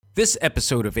This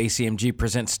episode of A.C.M.G.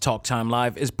 Presents Talk Time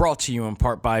Live is brought to you in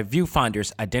part by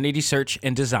Viewfinder's Identity Search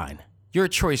and Design. Your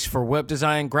choice for web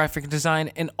design, graphic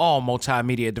design, and all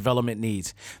multimedia development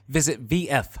needs. Visit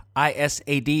VFISAD.com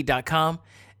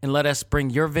and let us bring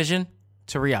your vision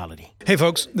to reality. Hey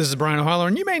folks, this is Brian O'Halloran,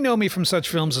 and you may know me from such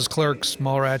films as Clerks,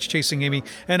 Mallrats, Chasing Amy,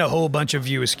 and a whole bunch of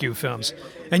View Askew films.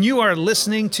 And you are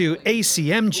listening to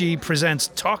A.C.M.G. Presents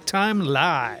Talk Time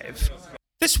Live.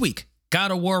 This week,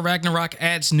 God of War Ragnarok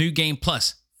adds New Game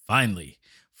Plus, finally.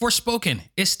 Forspoken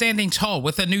is standing tall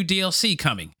with a new DLC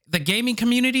coming. The gaming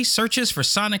community searches for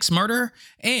Sonic's murderer,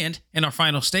 and in our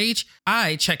final stage,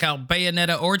 I check out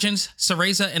Bayonetta Origins,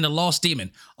 Cereza, and the Lost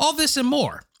Demon. All this and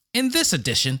more in this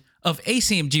edition of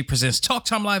A.C.M.G. Presents Talk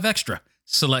Time Live Extra.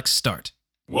 Select Start.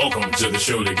 Welcome to the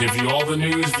show to give you all the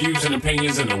news, views, and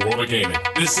opinions in the world of gaming.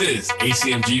 This is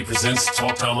A.C.M.G. Presents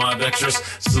Talk Time Live Extras.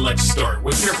 Select Start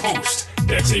with your host,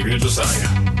 Xavier Josiah.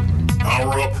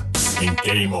 Power up and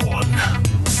game on.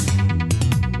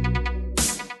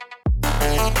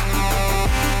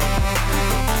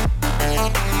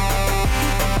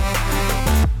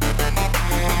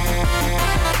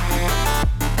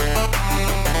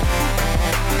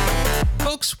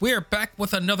 We are back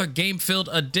with another game-filled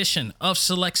edition of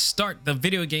Select Start, the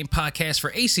video game podcast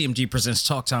for A.C.M.G. Presents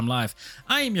Talk Time Live.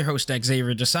 I am your host,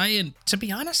 Xavier Josiah, and to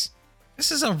be honest,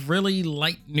 this is a really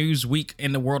light news week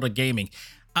in the world of gaming.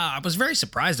 I was very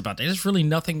surprised about that. There's really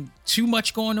nothing too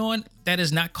much going on that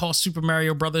is not called Super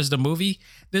Mario Brothers the movie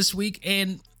this week,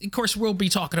 and of course, we'll be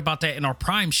talking about that in our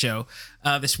Prime show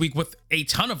this week with a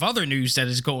ton of other news that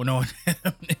is going on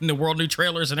in the world, new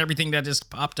trailers and everything that just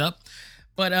popped up.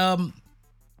 But,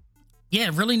 yeah,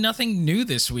 really nothing new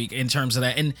this week in terms of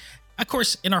that. And of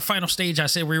course, in our final stage, I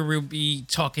said we will be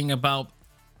talking about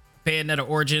Bayonetta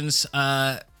Origins,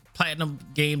 Platinum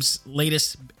Games'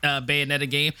 latest Bayonetta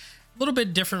game. A little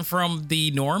bit different from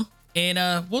the norm.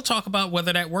 And we'll talk about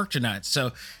whether that worked or not.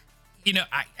 So, you know,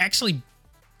 I actually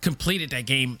completed that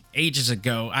game ages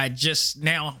ago. I just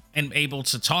now am able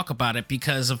to talk about it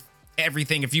because of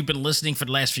everything. If you've been listening for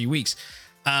the last few weeks,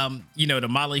 you know, the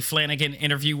Molly Flanagan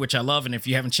interview, which I love. And if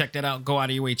you haven't checked that out, go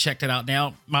out of your way, check that out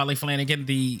now. Molly Flanagan,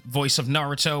 the voice of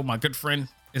Naruto, my good friend,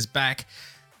 is back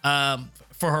for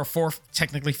her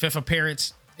technically fifth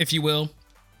appearance, if you will.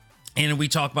 And we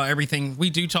talk about everything. We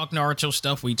do talk Naruto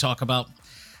stuff. We talk about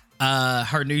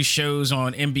her new shows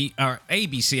on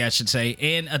ABC, I should say,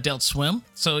 and Adult Swim.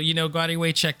 So, you know, go out of your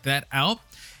way, check that out.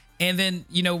 And then,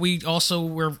 you know, we also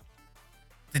were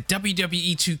the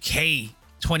WWE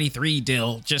 2K23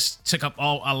 deal just took up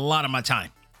a lot of my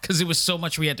time because it was so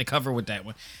much we had to cover with that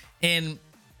one. And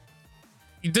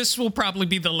this will probably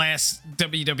be the last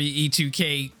WWE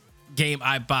 2K game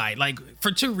I buy, like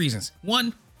for two reasons.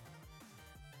 One,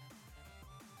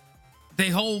 the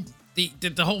whole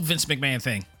Vince McMahon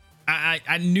thing.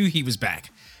 I knew he was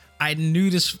back. I knew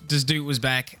this dude was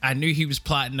back. I knew he was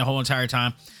plotting the whole entire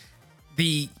time.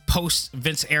 The post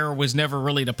Vince era was never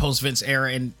really the post Vince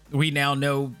era, and we now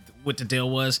know what the deal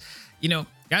was. You know,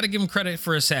 got to give him credit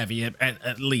for his savvy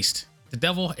at least. The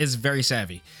devil is very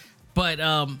savvy. But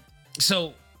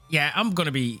so yeah,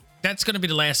 that's gonna be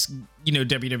the last, you know,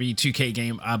 WWE 2K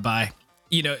game I buy,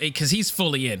 you know, because he's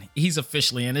fully in. He's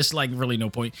officially in. It's like really no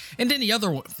point. And then the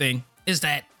other thing is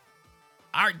that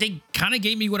they kind of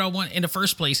gave me what I want in the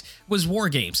first place was War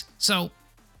Games. So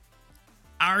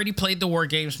I already played the War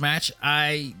Games match.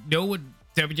 I know what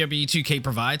WWE 2K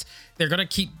provides. They're gonna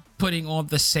keep putting on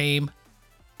the same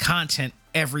content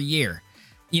every year.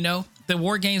 You know, the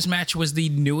War Games match was the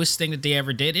newest thing that they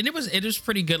ever did, and it was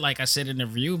pretty good, like I said in the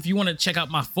review. If you want to check out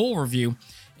my full review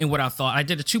and what I thought, I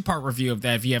did a 2-part review of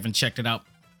that if you haven't checked it out.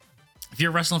 If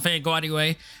you're a wrestling fan, go out of your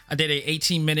way. I did a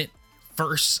 18-minute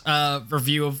first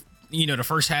review of, you know, the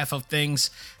first half of things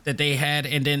that they had,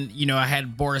 and then, you know, I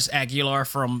had Boris Aguilar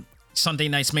from Sunday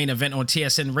night's main event on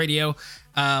TSN Radio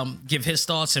give his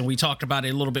thoughts, and we talked about it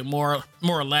a little bit more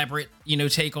elaborate, you know,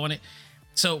 take on it.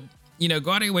 So, you know,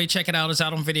 go out of your way, check it out. It's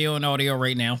out on video and audio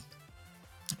right now.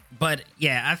 But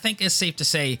yeah, I think it's safe to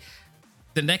say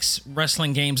the next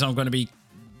wrestling games I'm going to be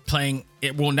playing,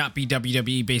 it will not be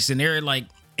WWE based, and there are like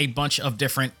a bunch of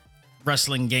different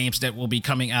wrestling games that will be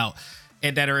coming out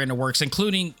and that are in the works,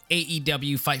 including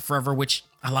AEW Fight Forever, which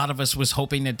a lot of us was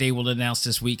hoping that they will announce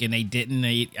this week, and they didn't.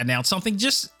 They announced something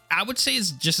I would say it's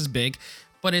just as big,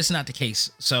 but it's not the case.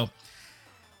 So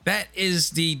that is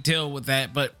the deal with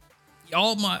that. But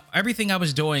everything I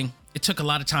was doing, it took a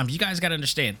lot of time. You guys got to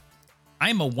understand, I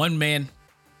am a one-man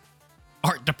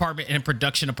art department and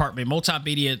production department,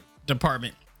 multimedia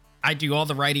department. I do all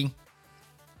the writing,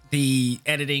 the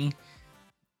editing,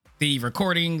 the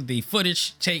recording, the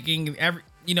footage taking, a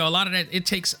lot of that. It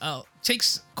takes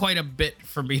takes quite a bit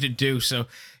for me to do. So,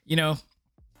 you know,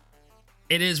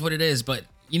 it is what it is. But,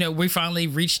 you know, we finally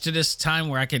reached to this time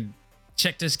where I could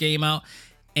check this game out.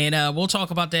 And we'll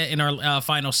talk about that in our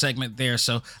final segment there.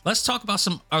 So let's talk about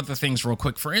some other things real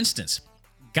quick. For instance,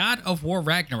 God of War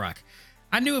Ragnarok.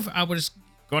 I knew if I was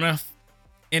going to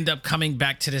end up coming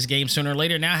back to this game sooner or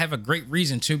later. Now I have a great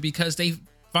reason to, because they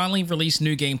finally released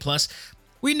New Game Plus.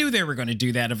 We knew they were going to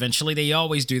do that eventually. They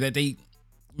always do that. They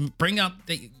bring out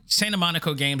the Santa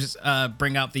Monica games,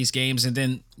 bring out these games, and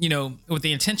then, you know, with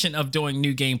the intention of doing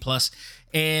New Game Plus.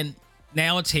 And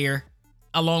now it's here,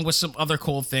 along with some other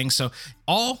cool things. So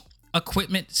all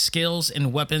equipment, skills,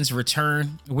 and weapons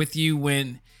return with you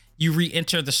when you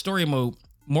re-enter the story mode,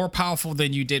 more powerful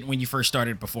than you did when you first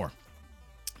started before.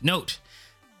 Note,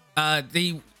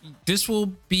 this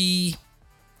will be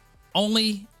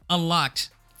only unlocked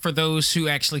for those who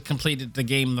actually completed the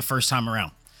game the first time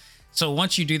around. So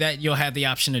once you do that, you'll have the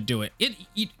option to do it.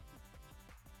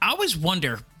 I always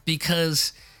wonder,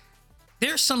 because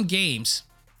there's some games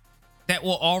that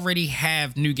will already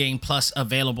have New Game Plus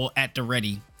available at the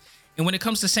ready. And when it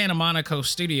comes to Santa Monica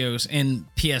Studios and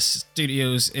PS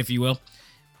Studios, if you will,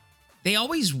 they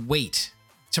always wait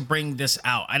to bring this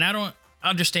out. And I don't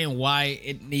understand why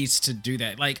it needs to do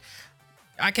that. Like,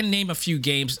 I can name a few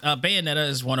games. Bayonetta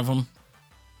is one of them.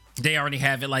 They already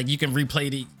have it. Like, you can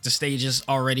replay the stages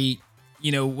already,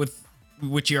 you know, with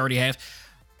what you already have.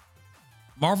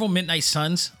 Marvel Midnight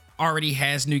Suns already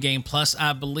has New Game Plus.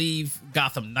 I believe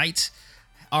Gotham Knights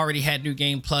already had New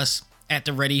Game Plus at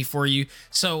the ready for you.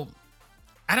 So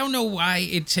I don't know why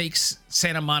it takes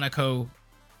Santa Monica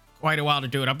quite a while to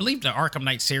do it. I believe the Arkham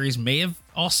Knight series may have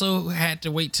also had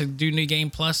to wait to do New Game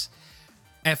Plus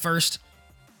at first.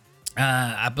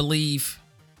 I believe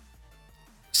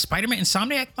Spider-Man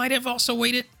Insomniac might have also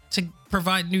waited to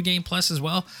provide New Game Plus as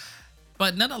well.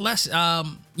 But nonetheless,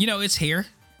 you know, it's here.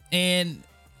 And,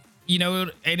 you know,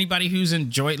 anybody who's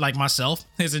enjoyed, like myself,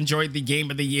 has enjoyed the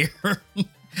game of the year,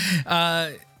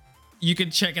 you can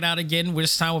check it out again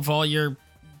this time with all your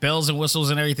bells and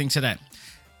whistles and everything to that.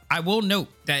 I will note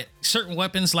that certain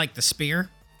weapons like the spear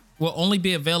will only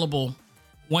be available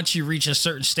once you reach a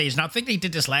certain stage. Now, I think they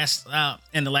did this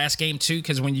in the last game too,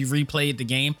 because when you replayed the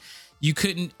game, you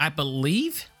couldn't, I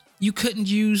believe, you couldn't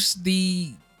use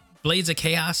the Blades of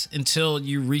Chaos until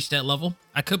you reach that level.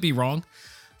 I could be wrong,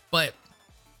 but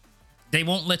they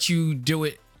won't let you do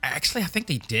it. Actually, I think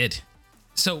they did.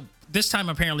 So this time,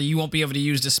 apparently, you won't be able to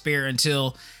use the spear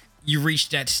until you reach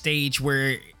that stage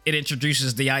where it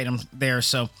introduces the item there.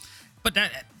 So, but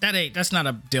that's not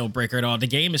a deal breaker at all. The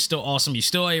game is still awesome. You're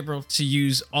still able to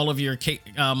use all of your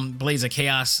Blades of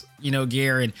Chaos, you know,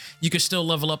 gear, and you can still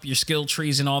level up your skill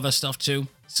trees and all that stuff too.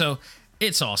 So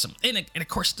it's awesome. And of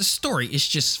course, the story is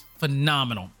just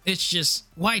phenomenal. It's just,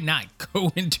 why not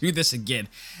go and do this again?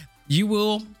 You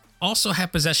will also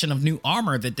have possession of new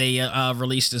armor that they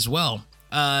released as well,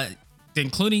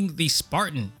 including the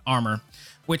Spartan armor,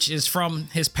 which is from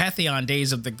his Pantheon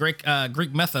days of the Greek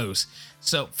mythos.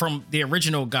 So from the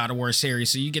original God of War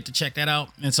series. So you get to check that out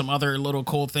and some other little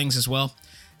cool things as well.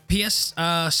 PS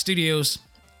Studios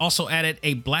also added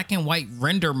a black and white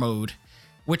render mode,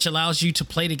 which allows you to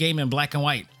play the game in black and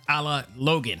white, a la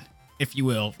Logan, if you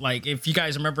will. Like, if you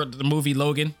guys remember the movie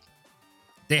Logan,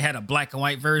 they had a black and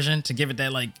white version to give it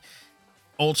that like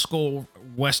old school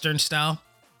Western style.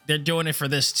 They're doing it for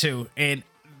this too. And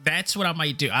that's what I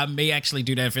might do. I may actually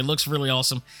do that. If it looks really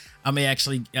awesome, I may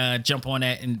actually jump on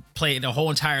that and play the whole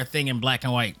entire thing in black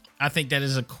and white. I think that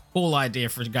is a cool idea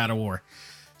for God of War.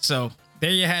 So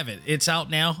there you have it. It's out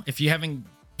now. If you haven't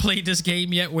played this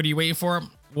game yet, what are you waiting for?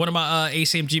 One of my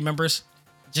A.C.M.G members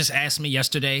just asked me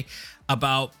yesterday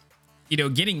about, you know,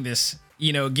 getting this,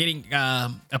 you know, getting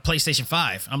a PlayStation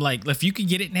 5. I'm like, if you can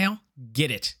get it now,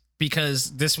 get it,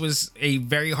 because this was a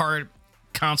very hard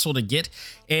console to get,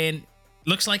 and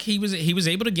looks like he was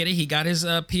able to get it. He got his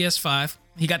PS5.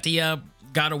 He got the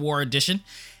God of War edition,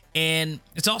 and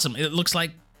it's awesome. It looks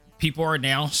like people are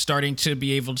now starting to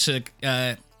be able to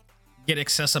get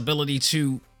accessibility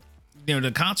to, you know,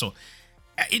 the console.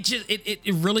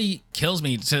 It really kills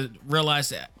me to realize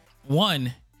that,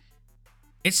 one,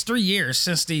 it's 3 years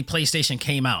since the PlayStation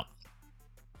came out,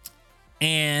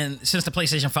 and since the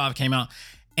PlayStation 5 came out,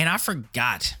 and I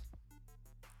forgot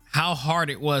how hard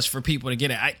it was for people to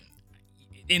get it. I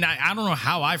don't know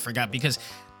how I forgot, because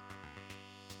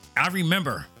I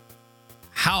remember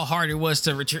how hard it was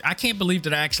to retrieve. I can't believe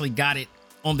that I actually got it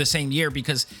on the same year,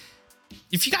 because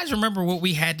if you guys remember what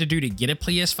we had to do to get a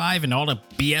PS5 and all the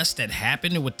BS that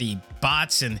happened with the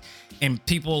bots and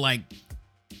people like,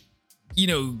 you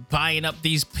know, buying up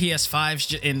these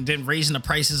PS5s and then raising the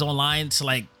prices online to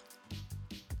like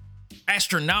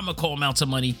astronomical amounts of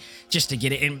money just to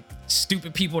get it, and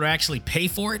stupid people to actually pay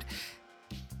for it.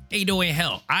 Ain't no way in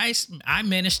hell. I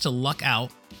managed to luck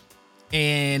out,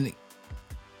 and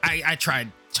I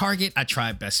tried Target, I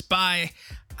tried Best Buy.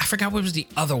 I forgot what was the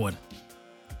other one.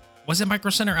 Was it Micro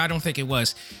Center? I don't think it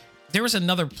was. There was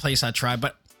another place I tried,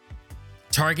 but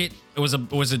Target was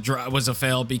a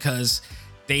fail because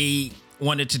they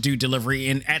wanted to do delivery,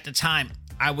 and at the time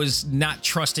I was not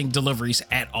trusting deliveries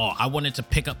at all. I wanted to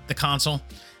pick up the console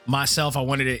myself. I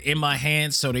wanted it in my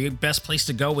hands, so the best place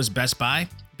to go was Best Buy,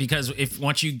 because if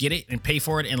once you get it and pay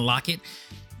for it and lock it,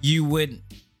 you would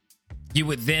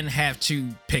then have to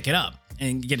pick it up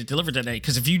and get it delivered that day.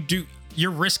 Because if you do,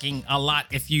 you're risking a lot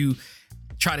if you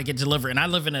try to get delivered. And I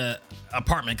live in a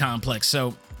apartment complex,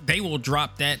 so they will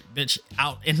drop that bitch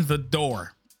out in the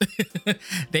door.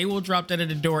 They will drop that in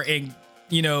the door, and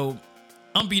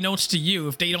unbeknownst to you,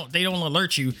 if they don't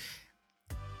alert you,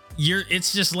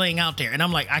 it's just laying out there. And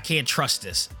I'm like, I can't trust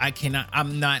this.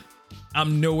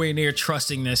 I'm nowhere near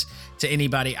trusting this to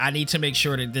anybody. I need to make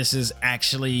sure that this is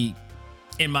actually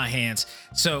in my hands.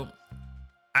 So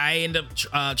I end up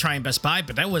trying Best Buy,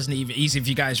 but that wasn't even easy. If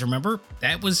you guys remember,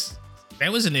 that was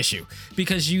an issue,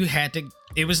 because you had to,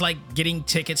 it was like getting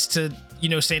tickets to,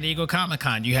 San Diego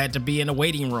Comic-Con. You had to be in a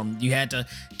waiting room. You had to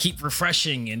keep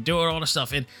refreshing and doing all the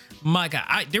stuff. And my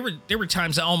God, there were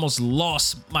times I almost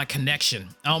lost my connection.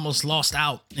 I almost lost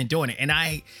out in doing it. And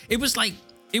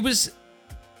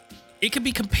it could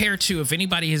be compared to, if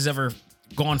anybody has ever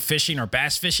gone fishing or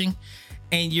bass fishing,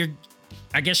 and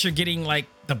I guess you're getting like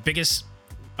the biggest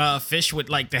fish with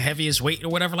like the heaviest weight or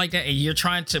whatever like that, and you're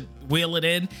trying to wheel it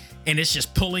in, and it's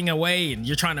just pulling away, and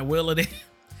you're trying to wheel it in.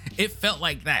 It felt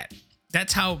like that.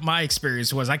 That's how my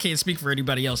experience was. I can't speak for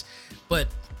anybody else, but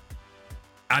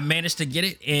I managed to get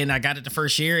it, and I got it the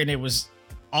first year, and it was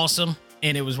awesome,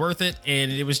 and it was worth it,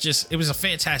 and it was a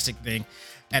fantastic thing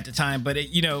at the time. But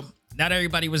not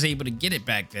everybody was able to get it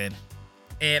back then,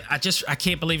 and I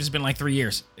can't believe it's been like 3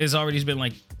 years. It's already been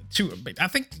like 2. I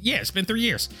think, yeah, it's been 3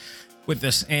 years with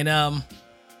this, and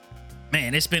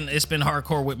man, it's been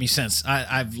hardcore with me since.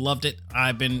 I've loved it.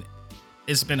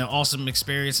 It's been an awesome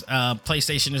experience.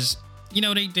 PlayStation is,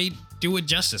 they do it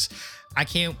justice. I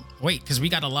can't wait, because we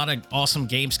got a lot of awesome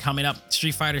games coming up.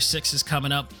 Street Fighter 6 is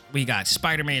coming up. We got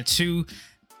Spider-Man 2,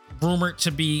 rumored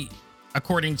to be,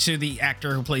 according to the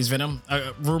actor who plays Venom,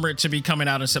 rumored to be coming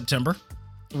out in September.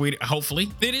 Hopefully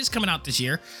it is coming out this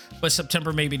year, but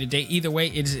September may be the date. Either way,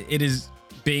 it is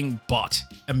being bought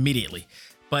immediately.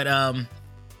 But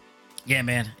yeah,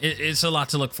 man, it's a lot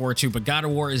to look forward to. But God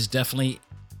of War is definitely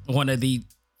one of the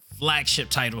flagship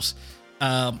titles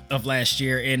of last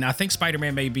year, and I think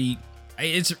Spider-Man may be.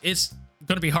 It's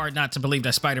going to be hard not to believe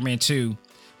that Spider-Man 2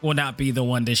 will not be the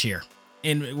one this year,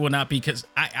 and it will not be, because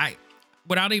I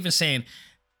without even saying,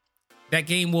 that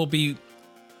game will be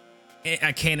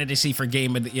a candidacy for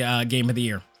game of the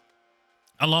year,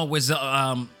 along with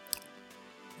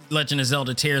Legend of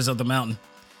Zelda: Tears of the Mountain.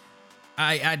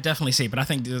 I definitely see it, but I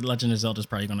think the Legend of Zelda is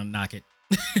probably going to knock it.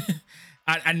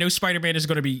 I know Spider-Man is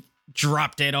going to be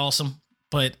drop dead awesome,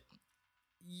 but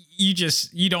you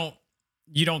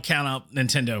don't count out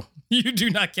Nintendo. You do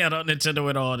not count out Nintendo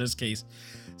at all in this case.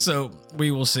 So we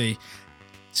will see.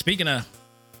 Speaking of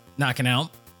knocking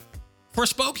out,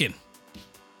 Forspoken.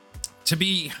 To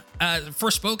be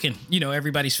Forspoken,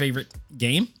 everybody's favorite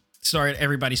game. Starred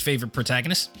everybody's favorite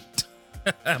protagonist.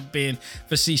 I'm being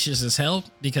facetious as hell,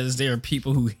 because there are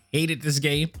people who hated this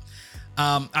game.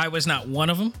 I was not one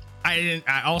of them.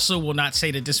 I also will not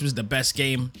say that this was the best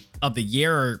game of the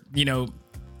year, or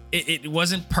it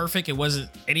wasn't perfect, it wasn't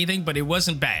anything, but it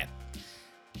wasn't bad.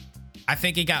 I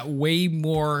think it got way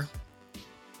more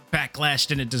backlash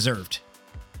than it deserved.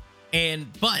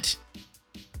 But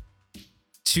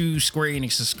to Square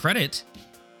Enix's credit,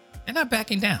 they're not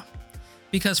backing down,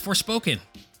 because Forspoken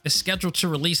is scheduled to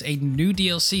release a new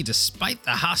DLC despite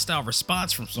the hostile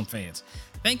response from some fans.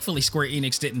 Thankfully, Square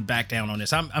Enix didn't back down on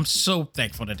this. I'm so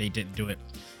thankful that they didn't do it,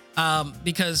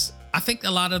 because I think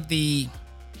a lot of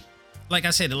like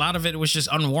I said, a lot of it was just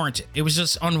unwarranted. It was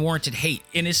just unwarranted hate,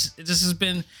 and this has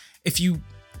been, if you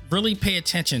really pay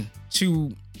attention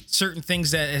to certain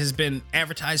things that has been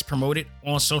advertised, promoted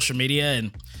on social media,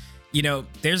 and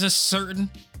there's a certain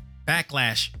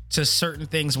backlash to certain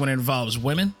things when it involves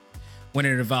women, when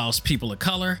it involves people of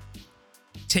color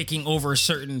taking over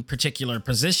certain particular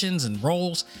positions and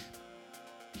roles.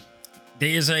 There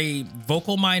is a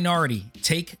vocal minority.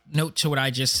 Take note to what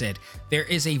I just said. There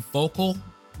is a vocal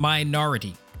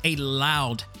minority, a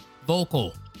loud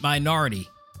vocal minority.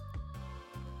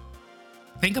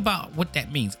 Think about what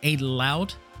that means. A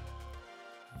loud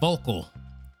vocal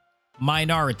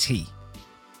minority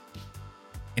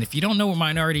And if you don't know what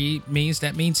minority means,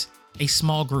 that means a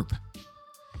small group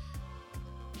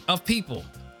of people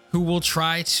who will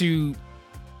try to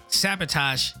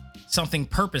sabotage something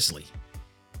purposely.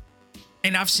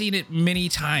 And I've seen it many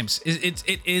times. It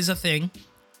is a thing.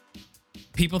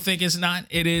 People think it's not.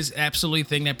 It is absolutely a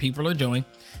thing that people are doing.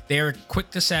 They are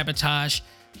quick to sabotage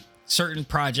certain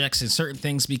projects and certain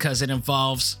things because it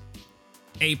involves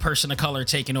a person of color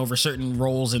taking over certain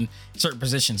roles and certain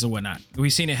positions and whatnot.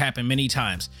 We've seen it happen many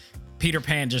times. Peter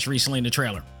Pan just recently in the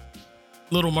trailer.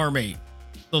 Little Mermaid,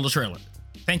 little trailer.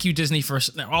 Thank you, Disney, for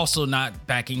also not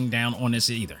backing down on this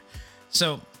either.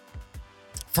 So,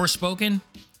 Forspoken,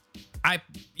 I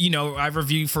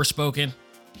reviewed Forspoken.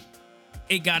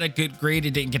 It got a good grade.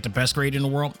 It didn't get the best grade in the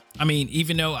world. I mean,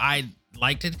 even though I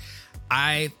liked it,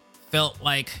 I felt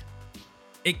like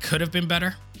it could have been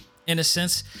better in a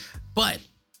sense. But,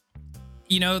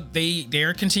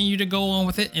 they're continue to go on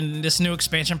with it. And this new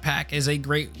expansion pack is a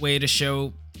great way to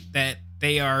show that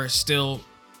they are still,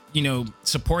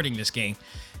 supporting this game,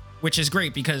 which is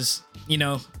great because,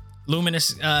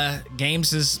 Luminous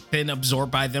Games has been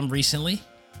absorbed by them recently.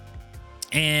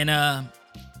 And,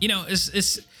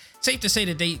 it's safe to say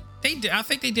that I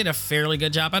think they did a fairly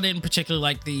good job. I didn't particularly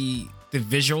like the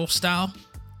visual style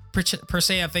per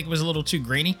se. I think it was a little too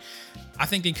grainy. I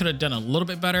think they could have done a little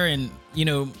bit better, and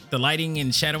the lighting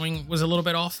and shadowing was a little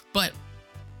bit off, but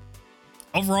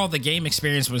overall the game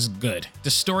experience was good. The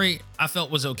story I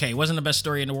felt was okay. It wasn't the best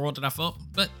story in the world that I felt,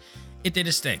 but it did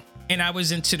its thing. And I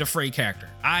was into the Frey character.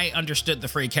 I understood the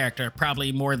Frey character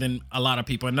probably more than a lot of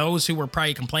people, and those who were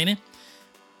probably complaining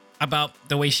about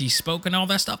the way she spoke and all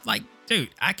that stuff, like, dude,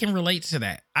 I can relate to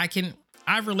that.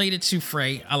 I related to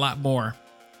Frey a lot more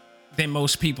than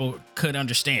most people could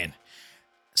understand.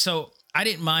 So I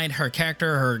didn't mind her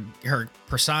character, her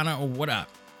persona, or what up.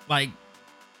 Like,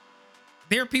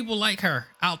 there are people like her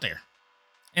out there,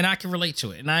 and I can relate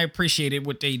to it, and I appreciated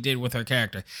what they did with her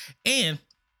character. And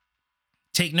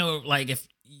take note, like, if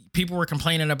people were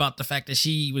complaining about the fact that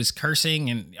she was cursing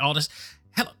and all this,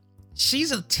 hell,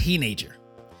 she's a teenager.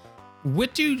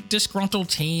 What do disgruntled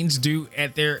teens do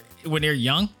when they're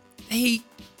young? They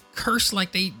curse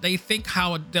like they think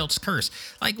how adults curse.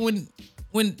 Like when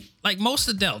like most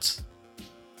adults,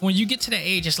 when you get to that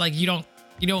age, it's like you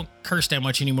don't curse that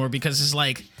much anymore because it's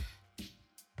like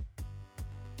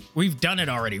we've done it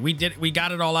already. We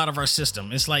got it all out of our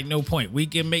system. It's like no point. We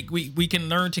can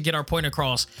learn to get our point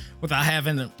across without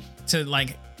having to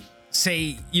like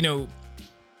say,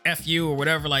 F you or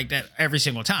whatever like that every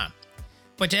single time.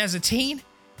 But as a teen,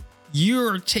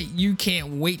 you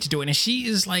can't wait to do it. And she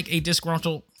is like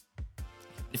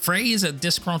Frey is a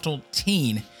disgruntled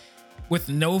teen with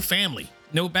no family,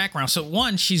 no background. So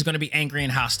one, she's going to be angry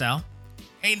and hostile.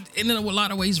 And in a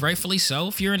lot of ways, rightfully so.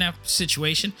 If you're in that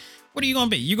situation, what are you going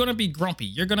to be? You're going to be grumpy.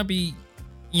 You're going to be,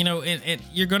 and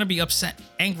you're going to be upset,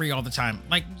 angry all the time.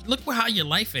 Like, look how your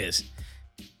life is.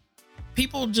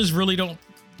 People just really don't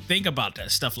think about that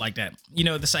stuff like that.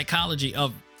 The psychology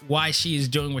of why she is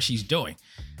doing what she's doing.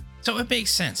 So it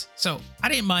makes sense. So I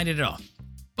didn't mind it at all.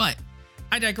 But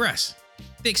I digress.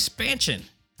 The expansion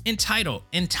entitled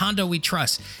In Tondo We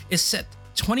Trust is set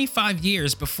 25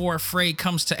 years before Frey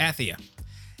comes to Athia.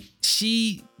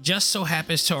 She just so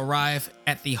happens to arrive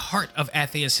at the heart of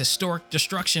Athia's historic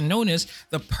destruction known as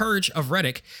the Purge of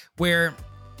Reddick, where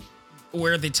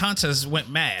the Tantas went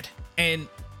mad. And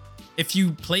if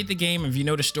you played the game, if you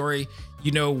know the story,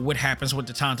 you know what happens with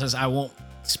the Tantas. I won't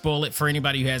spoil it for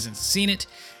anybody who hasn't seen it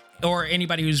or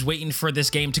anybody who's waiting for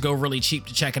this game to go really cheap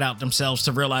to check it out themselves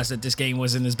to realize that this game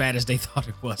wasn't as bad as they thought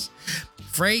it was.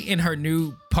 Frey and her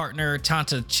new partner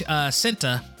Tanta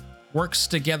Cinta works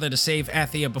together to save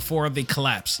Athia before the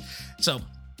collapse. So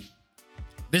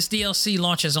this DLC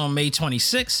launches on May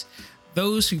 26th.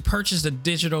 Those who purchase the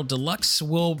digital deluxe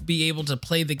will be able to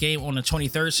play the game on the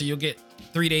 23rd, so you'll get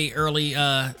 3-day early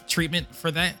treatment for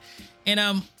that.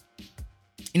 And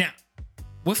now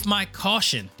with my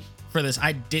caution for this,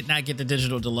 I did not get the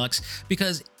digital deluxe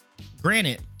because,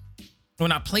 granted,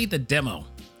 when I played the demo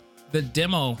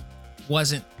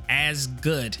wasn't as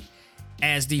good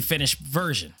as the finished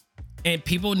version. And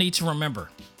people need to remember.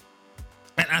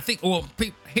 And I think, I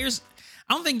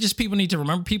don't think just people need to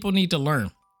remember, people need to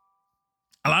learn.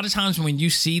 A lot of times when you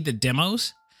see the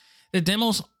demos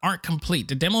aren't complete.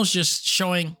 The demos just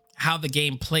showing how the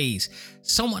game plays,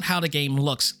 somewhat how the game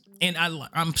looks. And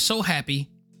I'm so happy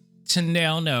to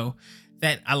now know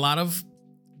that a lot of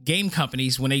game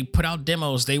companies, when they put out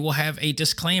demos, they will have a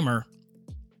disclaimer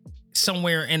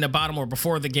somewhere in the bottom or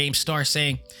before the game starts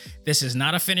saying, this is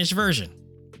not a finished version.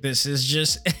 This is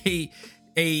just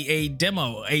a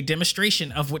demo, a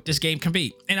demonstration of what this game can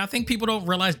be. And I think people don't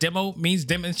realize demo means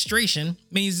demonstration,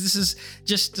 means this is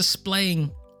just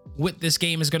displaying what this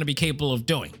game is going to be capable of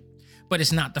doing. But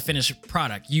it's not the finished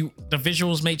product. The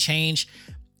visuals may change.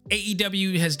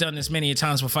 AEW has done this many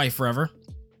times with Fight Forever.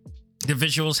 The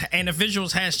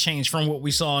visuals has changed from what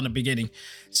we saw in the beginning.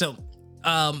 So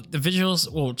the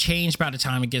visuals will change by the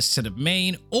time it gets to the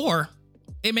main, or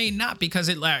it may not, because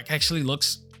it actually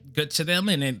looks good to them,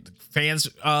 and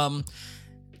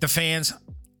the fans,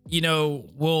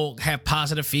 will have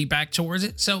positive feedback towards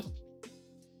it. So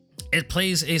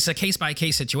it's a case by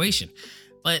case situation,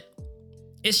 but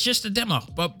it's just a demo.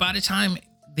 But by the time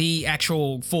the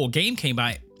actual full game came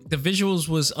by, the visuals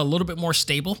was a little bit more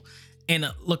stable and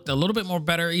it looked a little bit more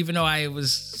better, even though I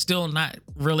was still not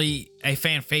really a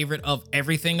fan favorite of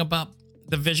everything about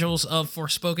the visuals of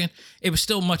Forspoken. It was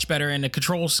still much better, and the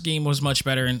control scheme was much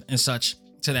better and such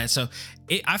to that. So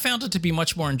I found it to be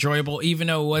much more enjoyable, even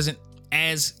though it wasn't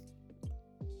as...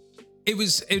 It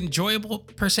was enjoyable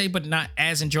per se, but not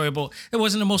as enjoyable. It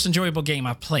wasn't the most enjoyable game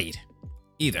I played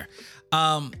either.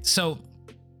 So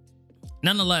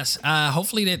nonetheless,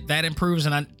 hopefully that improves,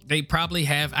 and they probably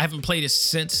have. I haven't played it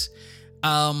since.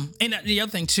 And the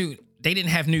other thing too, they didn't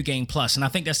have New Game Plus, and I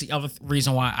think that's the other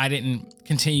reason why I didn't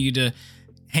continue to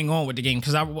hang on with the game,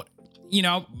 because I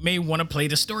may want to play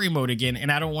the story mode again,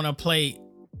 and I don't want to play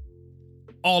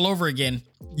all over again.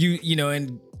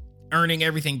 And earning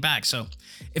everything back. So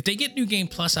if they get New Game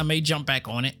Plus, I may jump back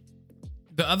on it.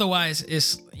 But otherwise,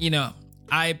 it's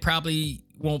I probably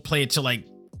won't play it till like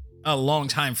a long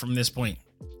time from this point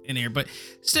in here. But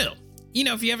still,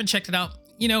 if you haven't checked it out,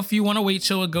 if you want to wait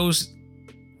till it goes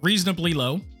reasonably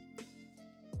low,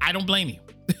 I don't blame you.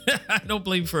 I don't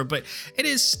blame you for it, but it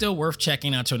is still worth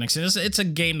checking out to an extent. It's a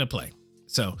game to play.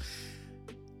 So,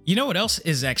 what else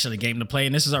is actually a game to play?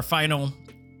 And this is our final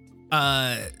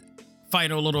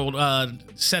little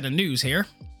set of news here.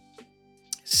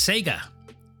 Sega,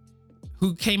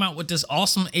 who came out with this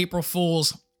awesome April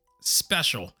Fool's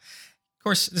special. Of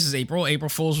course, this is April. April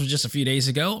Fool's was just a few days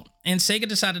ago, and Sega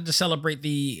decided to celebrate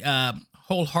the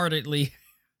wholeheartedly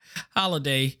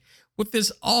holiday with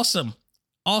this awesome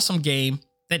game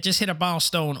that just hit a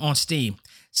milestone on Steam.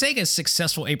 Sega's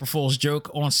successful April Fool's joke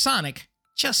on Sonic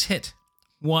just hit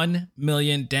 1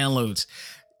 million downloads.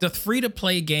 The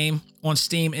free-to-play game on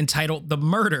Steam entitled The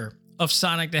Murder of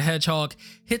Sonic the Hedgehog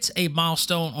hits a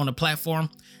milestone on the platform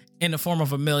in the form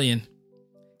of 1 million.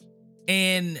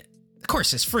 And of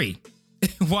course, it's free.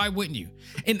 Why wouldn't you?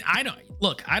 And I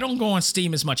don't go on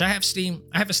Steam as much. I have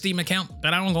a Steam account,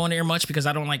 but I don't go on there much because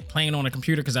I don't like playing on a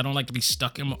computer, because I don't like to be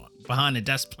stuck behind a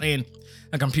desk playing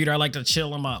a computer. I like to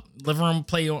chill in my living room,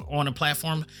 play on a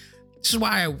platform. This is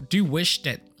why I do wish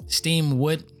that Steam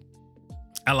would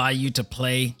allow you to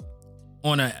play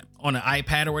on an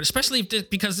iPad, or especially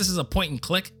because this is a point and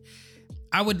click.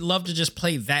 I would love to just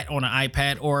play that on an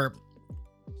iPad, or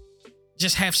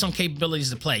just have some capabilities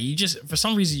to play. For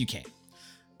some reason you can't.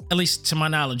 At least to my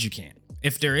knowledge, you can't.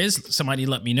 If there is, somebody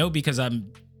let me know, because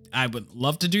I would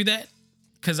love to do that,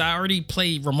 because I already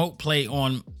play remote play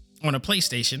on a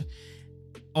PlayStation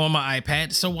on my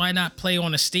iPad. So why not play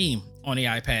on a Steam on the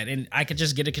iPad? And I could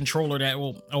just get a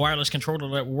wireless controller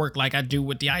that will work like I do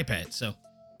with the iPad. So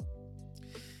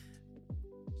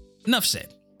enough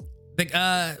said.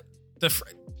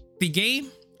 The game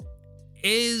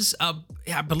is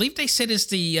I believe they said it's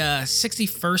the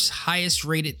 61st highest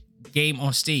rated game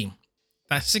on Steam.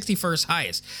 61st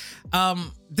highest.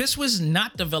 This was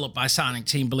not developed by Sonic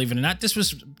Team, believe it or not. This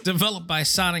was developed by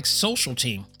Sonic's social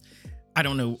team. I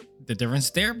don't know the difference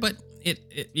there, but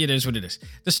it is what it is.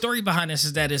 The story behind this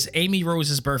is that it's Amy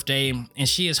Rose's birthday, and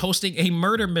she is hosting a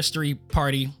murder mystery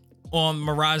party on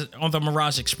the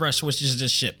Mirage Express, which is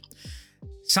this ship.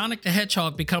 Sonic the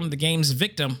Hedgehog become the game's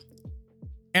victim.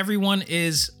 Everyone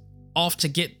is off to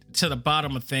get to the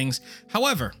bottom of things.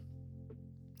 However,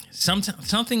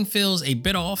 something feels a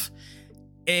bit off,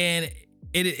 and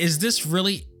is this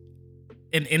really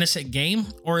an innocent game,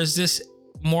 or is this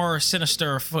more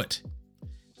sinister afoot?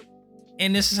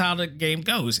 And this is how the game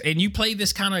goes. And you play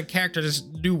this kind of character, this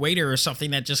new waiter or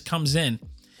something that just comes in,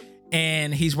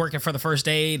 and he's working for the first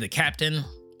day. The captain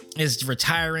is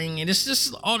retiring, and it's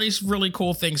just all these really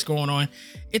cool things going on.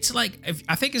 It's like,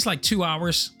 I think it's like 2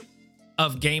 hours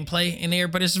of gameplay in there,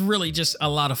 but it's really just a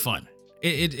lot of fun.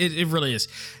 It really is.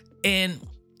 And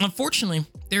unfortunately,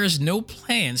 there is no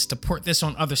plans to port this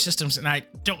on other systems, and I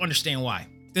don't understand why.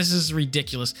 This is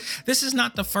ridiculous. This is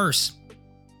not the first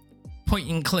point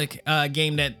and click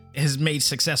game that has made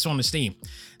success on the Steam.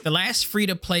 The last free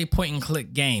to play point and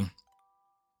click game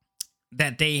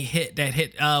that hit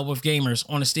with gamers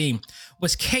on the Steam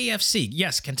was KFC.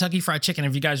 Yes, Kentucky Fried Chicken.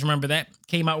 If you guys remember that,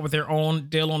 came out with their own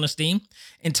deal on the Steam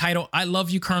entitled "I Love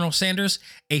You, Colonel Sanders,"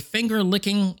 a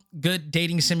finger-licking good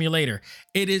dating simulator.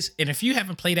 It is, and if you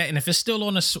haven't played that, and if it's still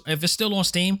on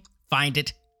Steam, find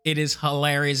it. It is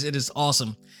hilarious. It is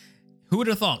awesome. Who would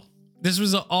have thought this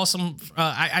was an awesome?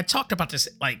 I talked about this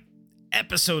like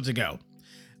episodes ago,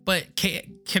 but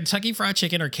Kentucky Fried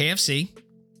Chicken, or KFC,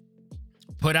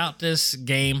 put out this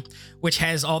game which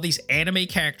has all these anime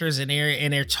characters in there,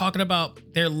 and they're talking about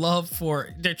their love for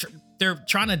they're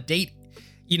trying to date,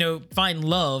 find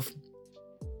love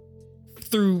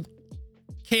through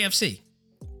KFC.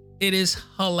 It is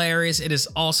hilarious. It is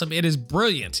awesome. It is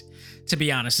brilliant, to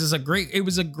be honest. It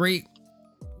was a great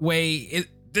way.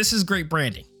 This is great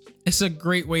branding. It's a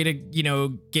great way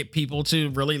to, get people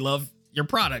to really love your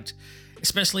product,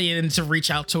 especially and to reach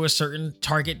out to a certain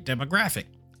target demographic.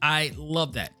 I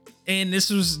love that. And this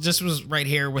was right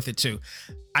here with it too.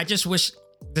 I just wish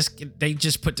they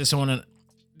just put this on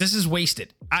this is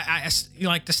wasted. I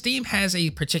like the Steam has a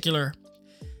particular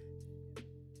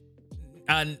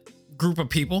group of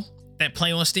people that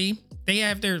play on Steam. They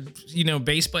have their,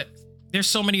 base, but there's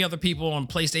so many other people on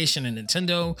PlayStation and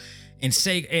Nintendo and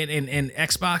Sega and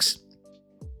Xbox.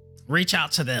 Reach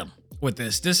out to them with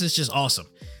this. This is just awesome.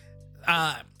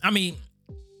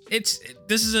 This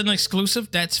is an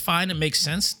exclusive. That's fine. It makes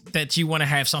sense that you want to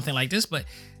have something like this, but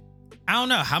I don't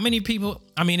know how many people.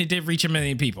 It did reach 1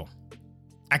 million people.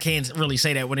 I can't really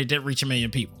say that when it did reach 1 million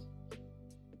people.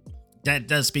 That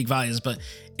does speak volumes, but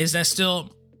is that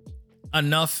still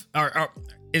enough? Are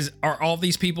all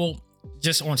these people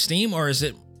just on Steam, or is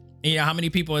it, how many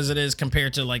people is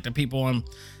compared to like the people on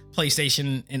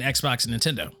PlayStation and Xbox and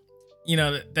Nintendo?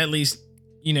 At least,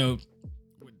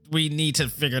 we need to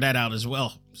figure that out as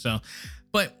well. So,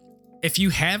 but if you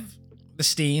have the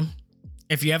Steam,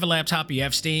 if you have a laptop, you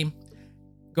have Steam,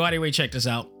 go out of your way, check this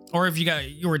out. Or if you got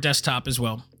your desktop as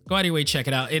well, go out of your way, check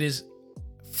it out. It is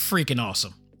freaking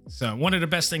awesome. So one of the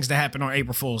best things to happen on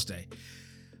April Fool's Day.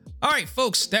 All right,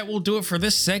 folks, that will do it for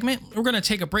this segment. We're going to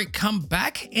take a break, come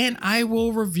back, and I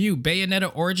will review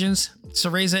Bayonetta Origins,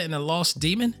 Cereza, and the Lost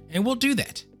Demon, and we'll do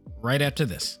that right after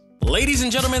this. Ladies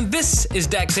and gentlemen, this is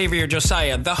Xavier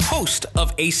Josiah, the host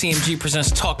of A.C.M.G. Presents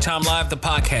Talk Time Live, the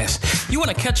podcast. You want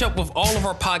to catch up with all of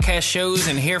our podcast shows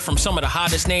and hear from some of the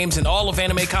hottest names in all of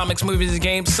anime, comics, movies, and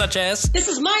games, such as... This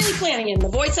is Miley Flanagan, the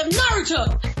voice of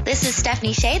Naruto. This is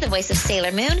Stephanie Shea, the voice of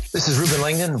Sailor Moon. This is Ruben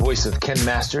Langdon, voice of Ken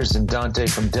Masters and Dante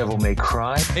from Devil May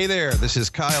Cry. Hey there, this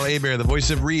is Kyle Hebert, the voice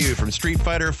of Ryu from Street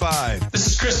Fighter V. This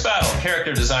is Chris Battle,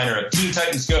 character designer of Teen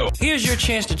Titans Go. Here's your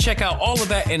chance to check out all of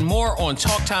that and more on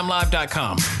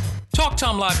TalkTimeLive.com.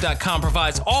 TalkTimeLive.com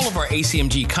provides all of our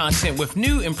ACMG content with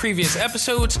new and previous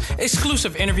episodes,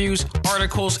 exclusive interviews,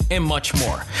 articles, and much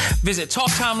more. Visit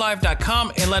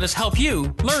TalkTimeLive.com and let us help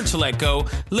you learn to let go,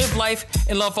 live life,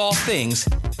 and love all things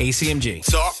ACMG.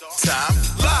 Talk Time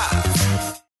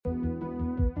Live.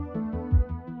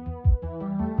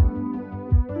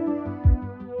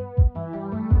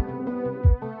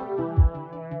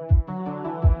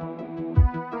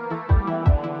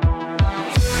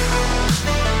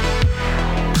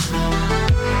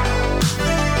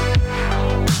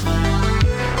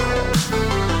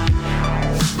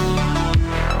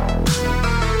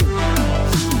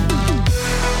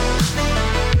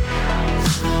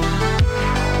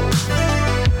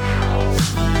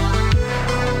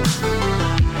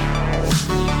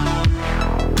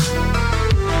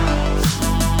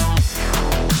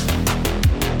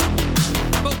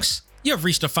 You have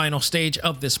reached the final stage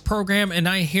of this program, and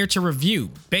I am here to review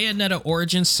Bayonetta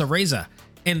Origins, Cereza,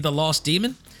 and the Lost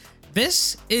Demon.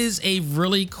 This is a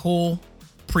really cool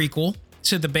prequel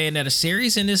to the Bayonetta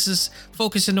series, and this is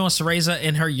focusing on Cereza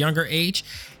in her younger age.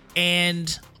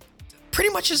 And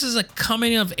pretty much this is a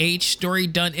coming-of-age story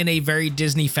done in a very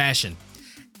Disney fashion.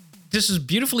 This is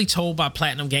beautifully told by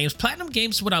Platinum Games. Platinum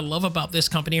Games, what I love about this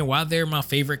company and why they're my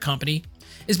favorite company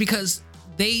is because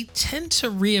they tend to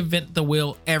reinvent the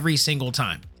wheel every single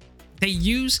time. They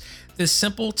use this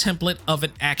simple template of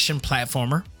an action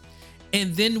platformer,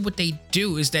 and then what they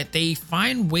do is that they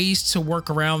find ways to work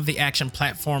around the action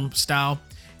platform style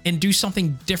and do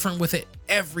something different with it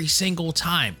every single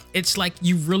time. It's like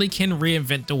you really can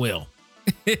reinvent the wheel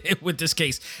with this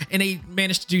case, and they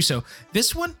managed to do so.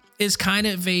 This one is kind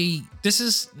of this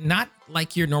is not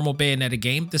like your normal Bayonetta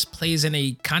game. This plays in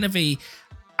a kind of a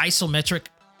isometric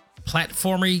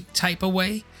platformy type of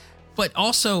way, but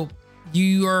also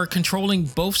you are controlling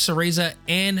both Cereza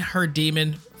and her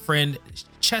demon friend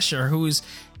Cheshire, who is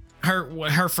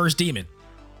her first demon.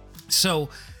 So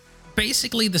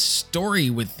basically the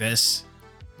story with this,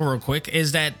 real quick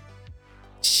is that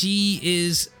she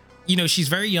is, she's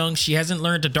very young. She hasn't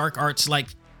learned the dark arts like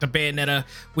the Bayonetta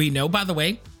we know. By the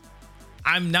way,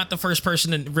 I'm not the first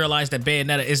person to realize that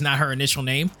Bayonetta is not her initial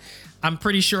name. I'm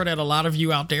pretty sure that a lot of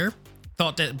you out there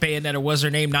thought that Bayonetta was her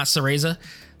name, not Cereza,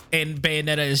 and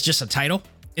Bayonetta is just a title.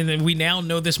 And then we now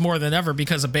know this more than ever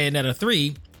because of Bayonetta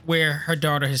 3, where her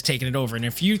daughter has taken it over. And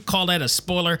if you call that a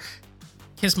spoiler,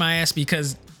 kiss my ass,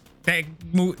 because that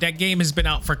game has been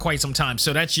out for quite some time.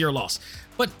 So that's your loss.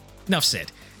 But enough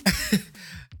said.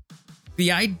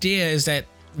 The idea is that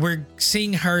we're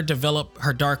seeing her develop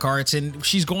her dark arts, and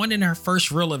she's going in her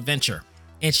first real adventure,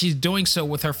 and she's doing so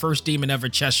with her first demon ever,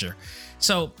 Cheshire.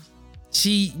 So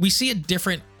we see a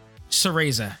different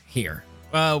Cereza here.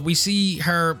 We see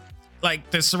her,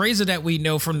 like the Cereza that we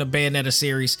know from the Bayonetta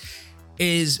series,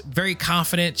 is very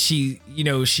confident. She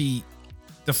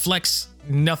deflects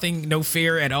nothing, no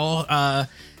fear at all.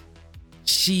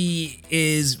 She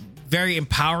is very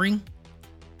empowering.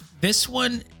 This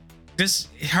one,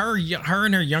 her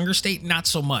in her younger state, not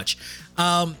so much.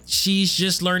 She's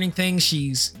just learning things.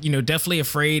 She's definitely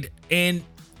afraid, and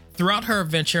throughout her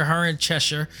adventure, her and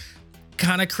Cheshire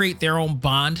kind of create their own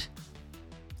bond,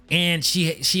 and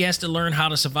she has to learn how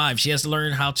to survive. She has to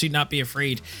learn how to not be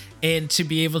afraid and to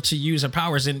be able to use her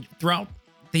powers. And throughout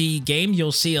the game,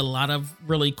 you'll see a lot of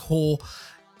really cool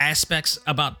aspects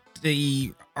about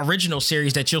the original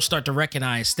series that you'll start to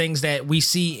recognize, things that we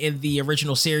see in the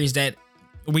original series that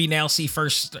we now see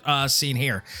first seen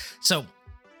here. So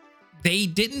they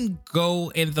didn't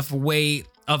go in the way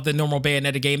of the normal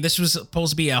Bayonetta game. This was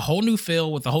supposed to be a whole new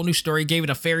feel with a whole new story, gave it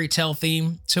a fairy tale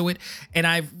theme to it, and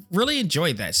I really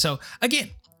enjoyed that. So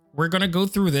again, we're going to go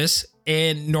through this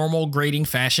in normal grading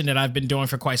fashion that I've been doing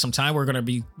for quite some time. We're going to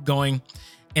be going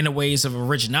in the ways of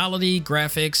originality,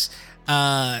 graphics,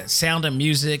 sound and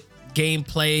music,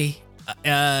 gameplay,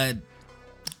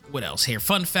 what else here?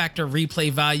 Fun factor,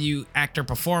 replay value, actor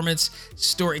performance,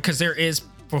 story, because there is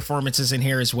performances in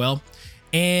here as well,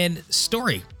 and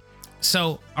story.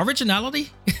 So originality,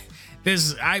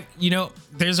 there's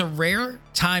a rare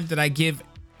time that I give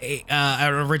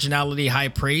an originality high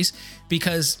praise,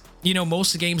 because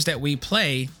most games that we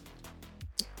pretty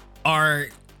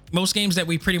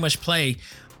much play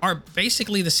are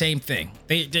basically the same thing.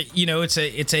 It's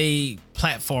a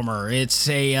platformer, it's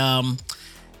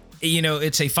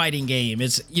a fighting game.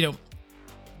 It's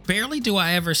barely do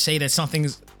I ever say that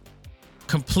something's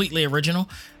completely original.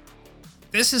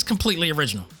 This is completely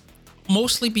original,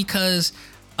 mostly because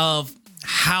of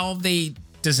how they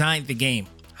designed the game,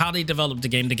 how they developed the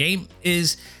game. The game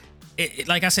is,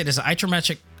 like I said, it's an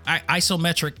isometric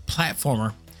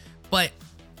platformer, but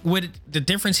what the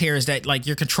difference here is that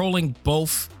you're controlling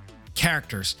both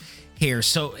characters here.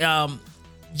 So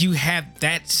you have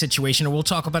that situation, and we'll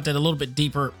talk about that a little bit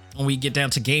deeper when we get down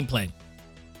to gameplay.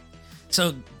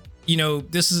 So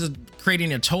this is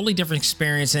creating a totally different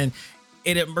experience, and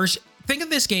it immerses. Think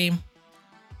of this game.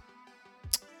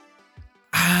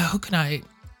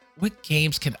 What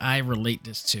games can I relate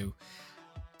this to?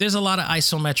 There's a lot of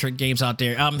isometric games out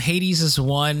there. Hades is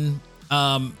one.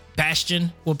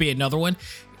 Bastion will be another one,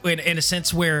 in a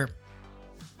sense where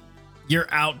you're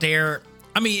out there.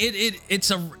 I mean,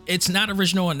 it's not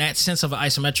original in that sense of an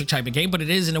isometric type of game, but it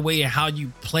is in a way of how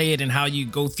you play it and how you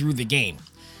go through the game.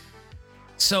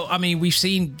 So, I mean, we've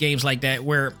seen games like that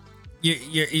where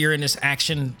you're in this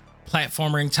action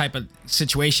platforming type of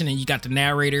situation, and you got the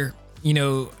narrator,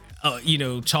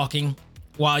 talking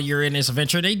while you're in this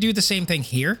adventure. They do the same thing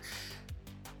here,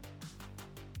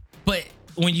 but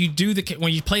when you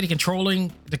play the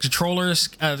controllers,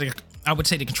 I would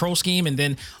say the control scheme, and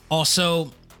then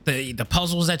also the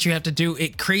puzzles that you have to do,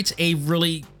 it creates a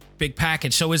really big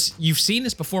package. So you've seen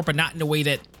this before, but not in the way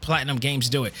that Platinum Games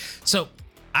do it. So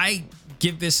I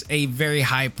give this a very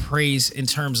high praise in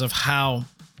terms of how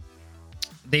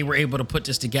they were able to put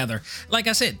this together. Like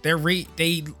I said,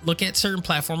 they look at certain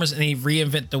platformers and they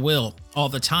reinvent the wheel all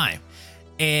the time,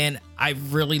 and I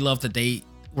really love that they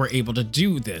were able to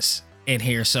do this in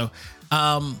here. So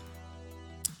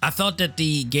I thought that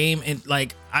the game, and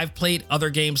I've played other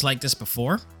games like this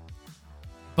before,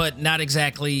 but not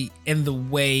exactly in the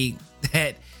way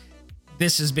that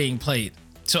this is being played.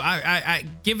 So I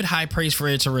give it high praise for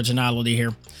its originality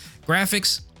here.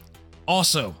 Graphics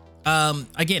also,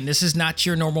 again, this is not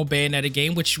your normal Bayonetta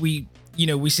game, which we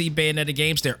see Bayonetta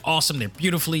games. They're awesome. They're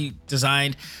beautifully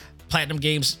designed. Platinum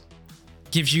Games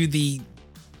gives you the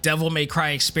Devil May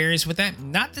Cry experience with that.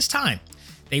 Not this time.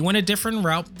 They went a different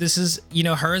route. This is,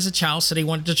 her as a child, so they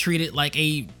wanted to treat it like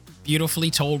a beautifully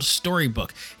told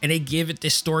storybook, and they give it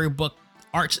this storybook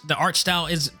art. The art style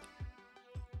is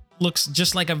looks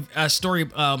just like a story,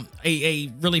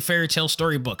 a really fairy tale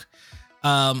storybook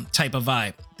type of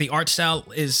vibe. The art style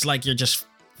is like you're just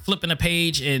flipping a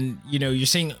page and, you know, you're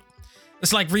seeing,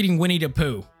 it's like reading Winnie the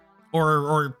Pooh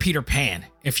or Peter Pan,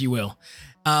 if you will.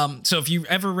 So if you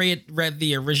ever read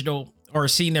the original or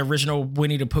seen the original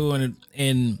Winnie the Pooh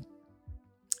and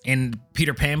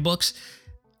Peter Pan books,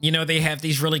 you know, they have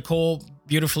these really cool,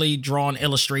 beautifully drawn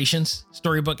illustrations,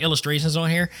 storybook illustrations on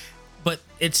here, but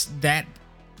it's that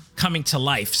coming to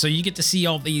life. So you get to see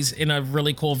all these in a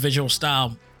really cool visual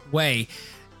style way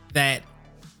that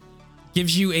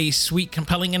gives you a sweet,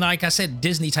 compelling, and like I said,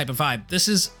 Disney type of vibe. This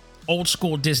is old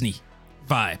school Disney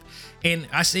vibe. And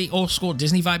I say old school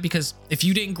Disney vibe because if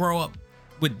you didn't grow up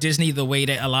with Disney the way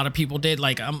that a lot of people did,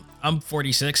 like I'm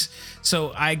 46,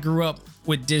 so I grew up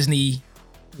with Disney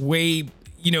way,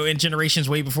 you know, in generations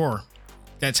way before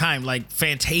that time, like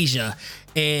Fantasia,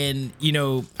 and you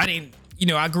know,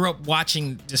 I grew up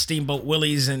watching the Steamboat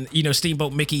Willies and, you know,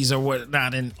 Steamboat Mickeys or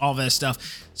whatnot and all that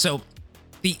stuff. So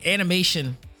the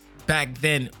animation back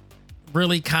then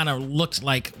really kind of looked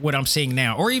like what I'm seeing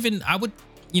now, or even I would,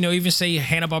 you know, even say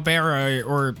Hanna-Barbera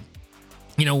or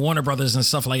you know, Warner Brothers and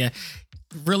stuff like that.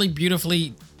 Really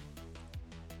beautifully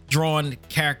drawn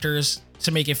characters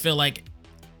to make it feel like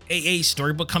a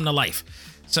storybook come to life.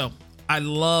 So I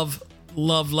love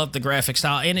the graphic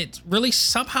style, and it really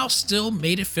somehow still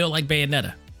made it feel like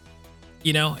Bayonetta.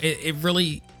 You know, it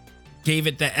really gave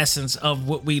it the essence of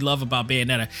what we love about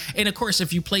Bayonetta. And of course,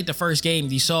 if you played the first game,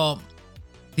 you saw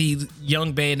the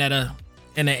young Bayonetta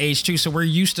in the age 2. So we're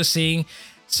used to seeing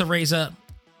Cereza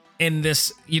in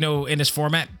this, you know, in this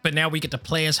format, but now we get to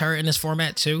play as her in this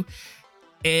format too.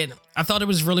 And I thought it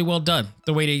was really well done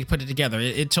the way they put it together.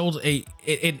 It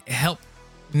helped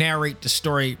narrate the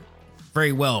story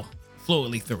very well,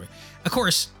 fluidly through it. Of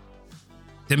course,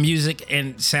 the music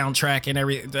and soundtrack and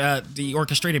the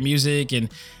orchestrated music and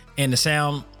the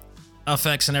sound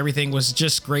effects and everything was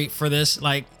just great for this.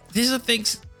 Like, these are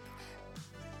things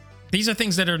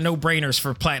that are no-brainers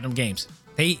for Platinum Games.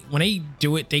 When they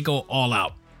do it, they go all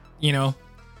out. You know,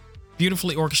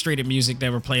 beautifully orchestrated music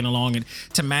that we're playing along and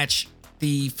to match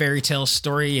the fairy tale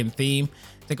story and theme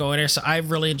to go in there. So I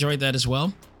really enjoyed that as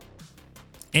well.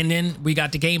 And then we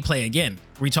got the gameplay again.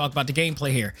 We talk about the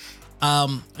gameplay here.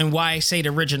 And why I say the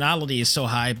originality is so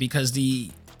high, because the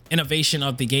innovation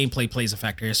of the gameplay plays a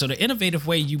factor here. So the innovative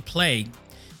way you play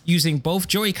using both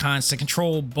Joy-Cons to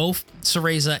control both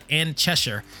Cereza and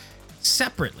Cheshire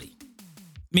separately,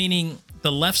 meaning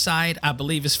the left side, I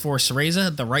believe, is for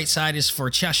Cereza. The right side is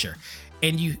for Cheshire,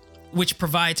 which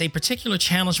provides a particular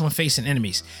challenge when facing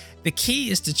enemies. The key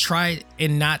is to try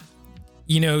and not,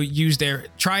 you know, use their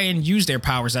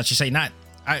powers. I should say, let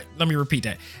me repeat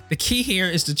that. The key here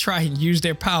is to try and use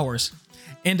their powers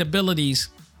and abilities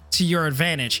to your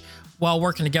advantage while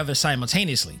working together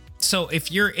simultaneously. So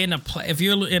if you're in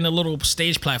a little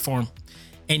stage platform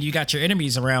and you got your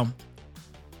enemies around,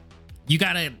 you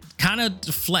gotta kind of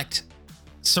deflect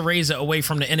Cereza away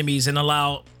from the enemies and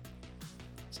allow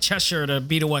Cheshire to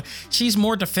be the one. She's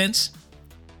more defense.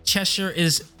 Cheshire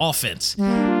is offense.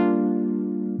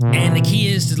 And the key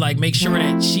is to like make sure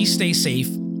that she stays safe,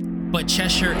 but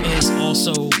Cheshire is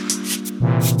also,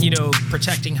 you know,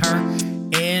 protecting her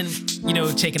and, you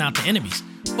know, taking out the enemies.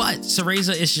 But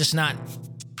Cereza is just not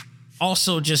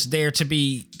also just there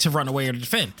to run away or to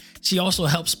defend. She also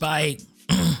helps by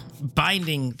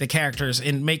binding the characters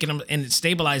and making them and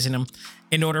stabilizing them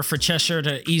in order for Cheshire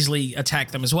to easily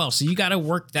attack them as well. So you got to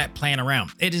work that plan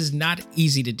around. It is not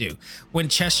easy to do. When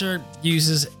Cheshire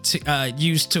used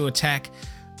to attack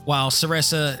while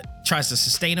Cereza tries to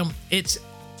sustain them, it's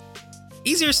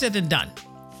easier said than done.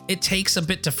 It takes a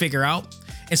bit to figure out,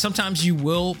 and sometimes you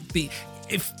will be.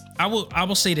 If I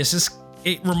will say this,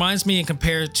 it reminds me and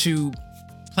compared to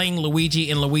playing Luigi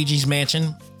in Luigi's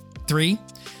Mansion 3,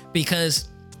 because,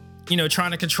 you know,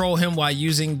 trying to control him while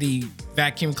using the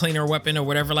vacuum cleaner weapon or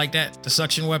whatever like that, the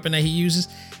suction weapon that he uses,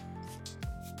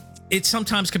 it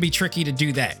sometimes can be tricky to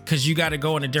do that because you got to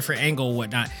go in a different angle or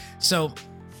whatnot. So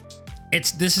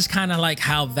this is kind of like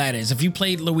how that is. If you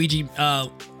played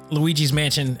Luigi's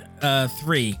Mansion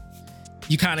 3,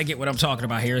 you kind of get what I'm talking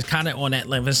about here. It's kind of on that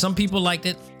level. And some people liked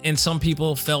it, and some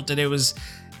people felt that it was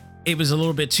a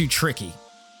little bit too tricky.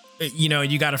 You know,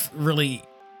 you got to really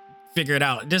figure it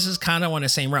out. This is kind of on the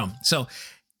same realm. So,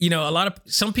 you know,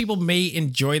 some people may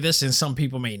enjoy this and some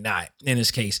people may not in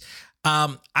this case.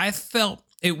 I felt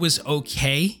it was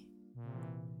okay.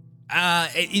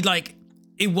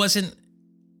 It wasn't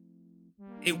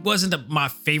my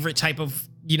favorite type of,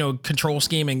 you know, control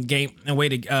scheme and game and way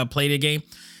to play the game,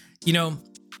 you know,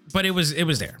 but it was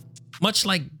there. much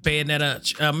like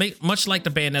Bayonetta, much like the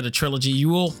Bayonetta trilogy, you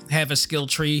will have a skill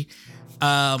tree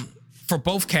for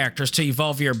both characters to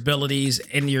evolve your abilities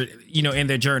and in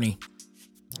their journey.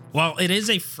 While it is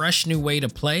a fresh new way to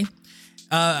play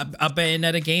a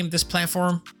Bayonetta game, this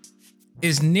platform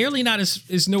is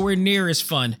nowhere near as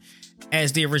fun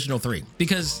as the original 3,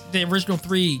 because the original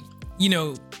 3,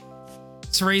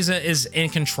 Cereza is in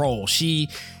control. She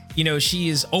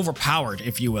is overpowered,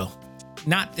 if you will.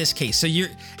 Not this case. So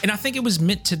and I think it was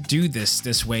meant to do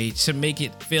this way to make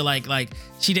it feel like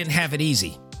she didn't have it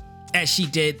easy, as she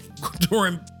did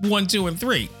during 1, 2, and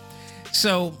 3.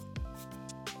 So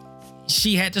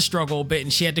she had to struggle a bit,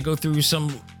 and she had to go through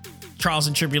some trials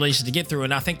and tribulations to get through.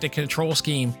 And I think the control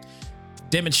scheme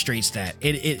demonstrates that.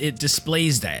 It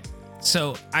displays that.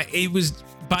 So it was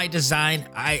by design.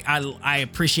 I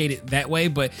appreciate it that way,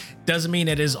 but doesn't mean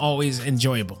it is always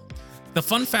enjoyable. The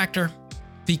fun factor,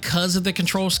 because of the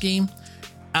control scheme,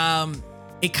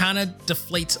 it kind of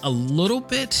deflates a little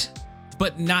bit,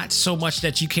 but not so much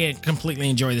that you can't completely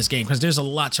enjoy this game, because there's a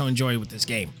lot to enjoy with this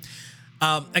game.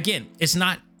 Again, it's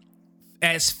not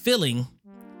as filling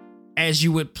as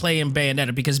you would play in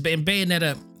Bayonetta, because in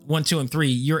Bayonetta 1, 2, and 3,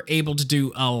 you're able to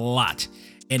do a lot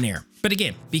in there. But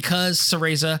again, because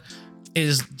Cereza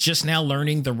is just now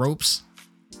learning the ropes,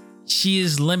 she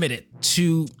is limited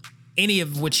to any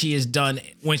of what she has done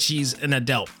when she's an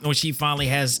adult, when she finally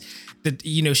has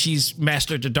she's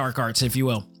mastered the dark arts, if you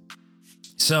will.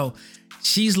 So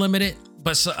she's limited,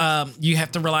 but you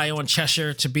have to rely on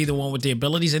Cheshire to be the one with the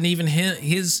abilities, and even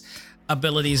his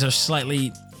abilities are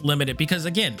slightly limited, because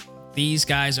again, these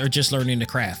guys are just learning the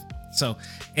craft. So,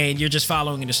 and you're just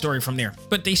following the story from there,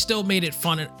 but they still made it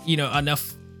fun,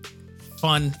 enough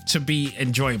fun to be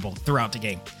enjoyable throughout the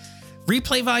game.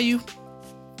 Replay value,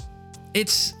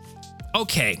 it's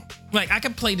okay. Like, I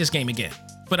can play this game again,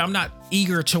 but I'm not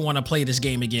eager to want to play this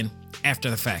game again after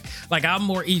the fact. Like, I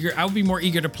would be more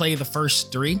eager to play the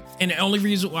first 3. And the only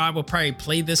reason why I will probably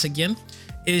play this again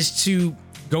is to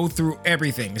go through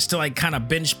everything. It's to kind of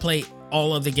binge play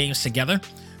all of the games together.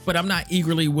 But I'm not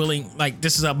eagerly willing,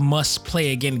 this is a must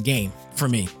play again game for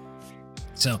me.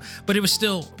 So, but it was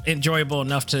still enjoyable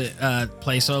enough to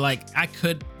play. So I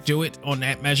could do it on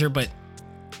that measure, but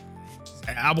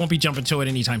I won't be jumping to it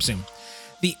anytime soon.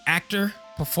 The actor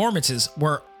performances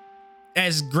were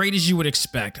as great as you would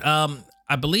expect.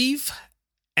 I believe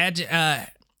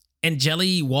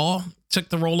Angeli Wall took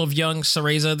the role of young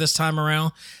Cereza this time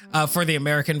around for the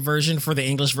American version, for the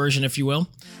English version, if you will.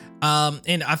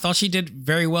 And I thought she did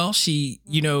very well. She,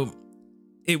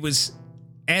 it was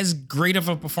as great of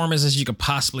a performance as you could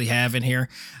possibly have in here.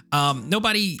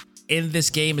 Nobody in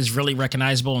this game is really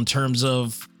recognizable in terms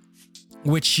of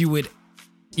which you would,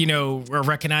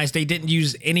 recognize. They didn't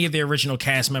use any of the original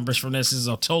cast members from this. This is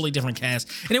a totally different cast.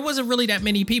 And it wasn't really that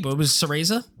many people. It was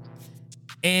Cereza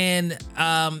and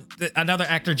another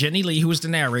actor, Jenny Lee, who was the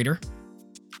narrator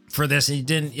for this. He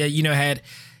didn't, had,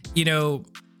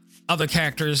 other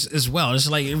characters as well. It's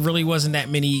it really wasn't that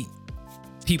many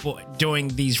people doing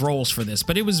these roles for this,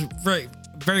 but it was very,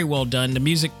 very well done. The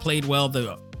music played well.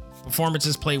 The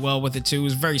performances played well with it too. It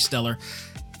was very stellar,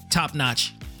 top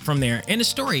notch from there. And the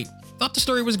story, thought the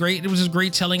story was great. It was a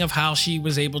great telling of how she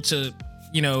was able to,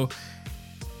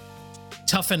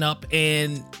 toughen up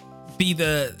and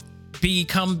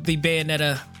become the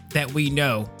Bayonetta that we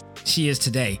know she is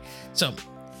today. So,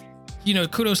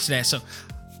 kudos to that. So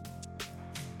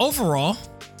overall,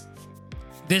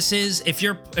 this is, if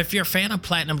you're a fan of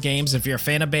Platinum games, if you're a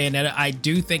fan of Bayonetta, I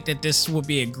do think that this will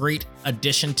be a great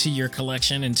addition to your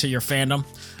collection and to your fandom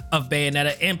of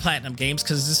Bayonetta and Platinum games,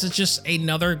 because this is just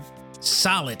another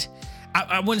solid,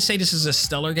 I wouldn't say this is a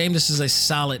stellar game. This is a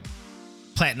solid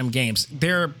Platinum games.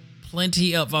 There are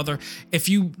plenty of other, if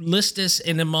you list this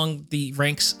in among the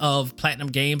ranks of Platinum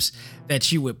games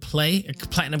that you would play,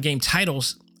 Platinum game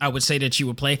titles, I would say that you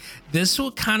would play, this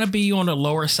will kind of be on the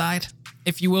lower side,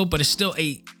 if you will, but it's still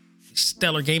a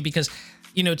stellar game because,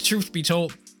 truth be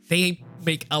told, they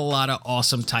make a lot of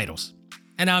awesome titles.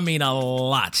 And I mean a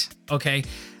lot, okay?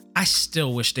 I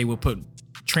still wish they would put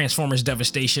Transformers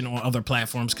Devastation on other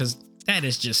platforms, because that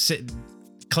is just sitting,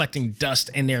 collecting dust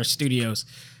in their studios.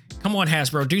 Come on,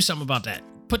 Hasbro, do something about that.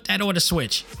 Put that on the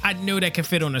Switch. I know that can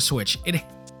fit on the Switch.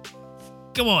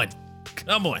 Come on.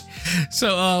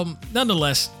 So,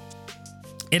 nonetheless,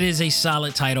 it is a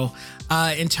solid title.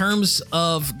 In terms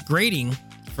of grading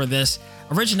for this,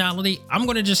 originality, I'm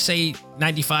going to just say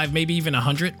 95, maybe even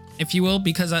 100, if you will,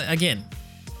 because again,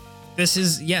 this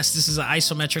is an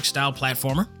isometric style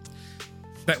platformer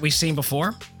that we've seen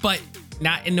before, but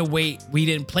not in the way, we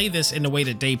didn't play this in the way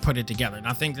that they put it together. And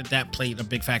I think that played a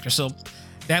big factor. So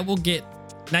that will get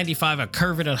 95, a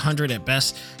curve at 100 at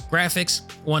best. Graphics,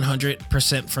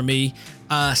 100% for me.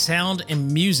 Sound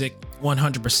and music,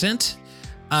 100%.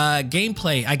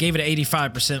 Gameplay, I gave it an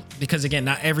 85% because, again,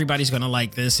 not everybody's going to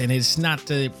like this, and it's not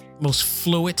the most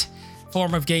fluid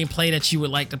form of gameplay that you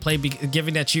would like to play,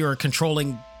 given that you are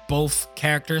controlling both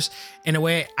characters in a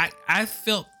way. I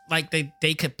felt like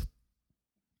they could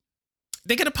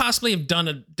have possibly have done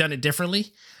it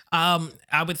differently.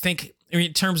 I would think,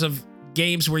 in terms of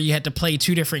games where you had to play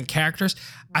two different characters,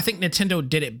 I think Nintendo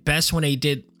did it best when they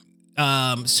did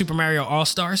Super Mario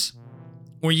All-Stars,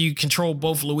 where you control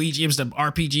both Luigi. It was the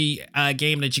RPG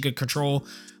game that you could control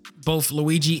both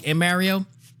Luigi and Mario.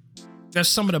 That's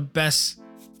some of the best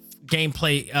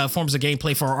gameplay forms of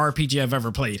gameplay for an RPG I've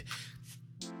ever played.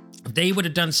 If they would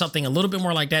have done something a little bit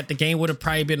more like that, the game would have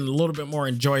probably been a little bit more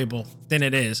enjoyable than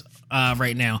it is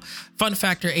right now. Fun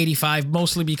factor, 85,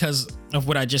 mostly because of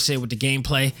what I just said with the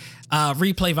gameplay.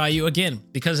 Replay value, again,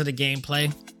 because of the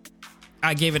gameplay,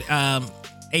 I gave it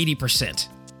 80%.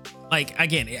 Like,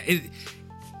 again,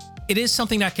 it is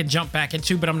something that I can jump back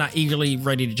into, but I'm not eagerly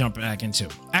ready to jump back into.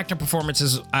 Actor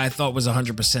performances, I thought, was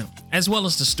 100%, as well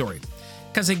as the story,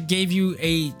 because it gave you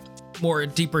a more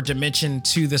deeper dimension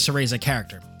to the Cereza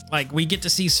character. Like, we get to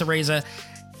see Cereza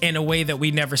in a way that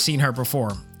we've never seen her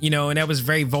before, and that was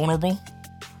very vulnerable.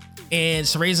 And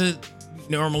Cereza,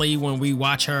 normally when we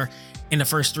watch her in the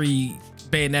first 3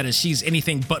 Bayonettas, she's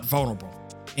anything but vulnerable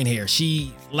in here.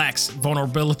 She lacks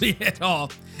vulnerability at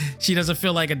all. She doesn't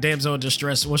feel like a damsel in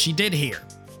distress. Well, she did here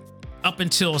up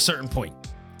until a certain point.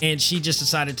 And she just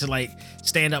decided to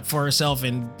stand up for herself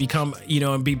and become,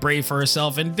 and be brave for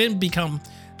herself, and then become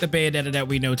the Bayonetta that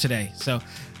we know today. So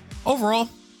overall,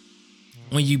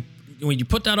 when you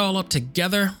put that all up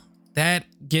together, that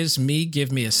give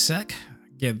me a sec,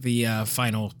 give the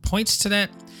final points to that.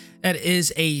 That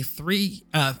is a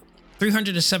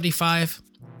 375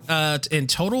 in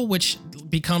total, which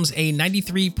becomes a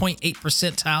 93.8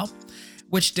 percentile,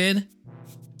 which then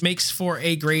makes for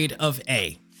a grade of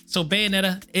A. So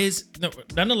Bayonetta is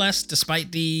nonetheless,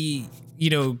 despite the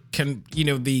the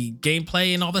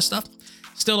gameplay and all this stuff,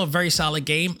 still a very solid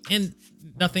game, and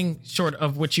nothing short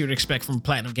of what you would expect from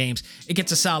Platinum Games. It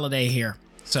gets a solid A here.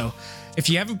 So if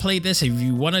you haven't played this, if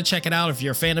you want to check it out, if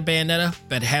you're a fan of Bayonetta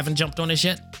but haven't jumped on this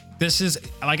yet, this is,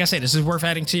 like I said, this is worth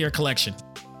adding to your collection.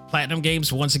 Platinum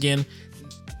Games once again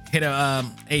hit a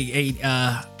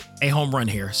home run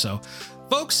here. So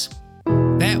folks,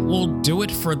 that will do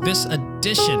it for this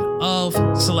edition of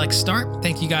Select Start.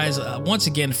 Thank you guys once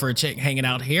again for hanging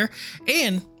out here,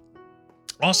 and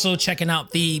also checking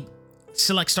out the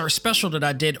Select Start special that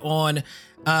I did on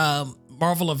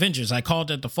Marvel Avengers. I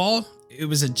called it The Fall. It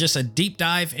was just a deep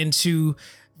dive into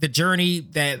the journey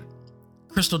that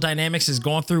Crystal Dynamics has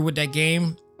gone through with that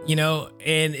game,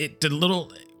 and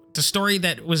the story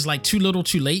that was like too little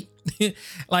too late.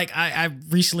 Like, I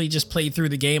recently just played through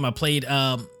the game. I played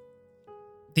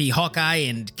the Hawkeye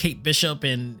and Kate Bishop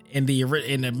in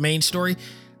the main story.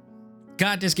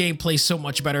 God, this game plays so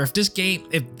much better. If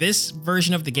this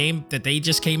version of the game that they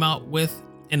just came out with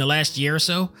in the last year or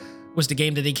so was the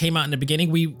game that they came out in the beginning,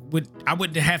 I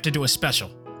wouldn't have to do a special.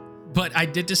 But I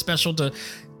did this special to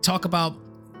talk about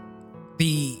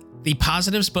the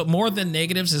positives, but more than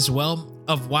negatives as well,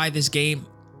 of why this game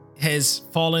has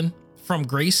fallen from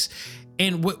grace,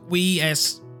 and what we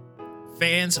as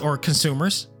fans or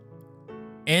consumers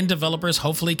and developers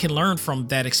hopefully can learn from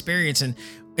that experience, and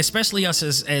especially us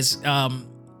as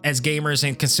gamers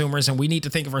and consumers. And we need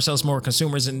to think of ourselves more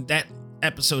consumers, and that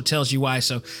episode tells you why.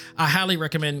 So I highly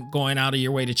recommend going out of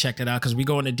your way to check that out, because we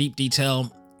go into deep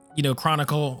detail,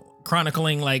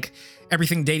 chronicling like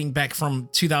everything dating back from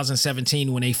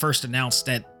 2017 when they first announced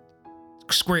that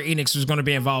Square Enix was going to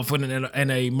be involved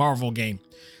in a Marvel game.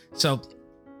 So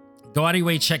go out of your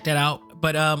way, check that out.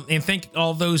 But and thank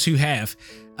all those who have,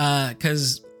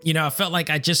 because I felt like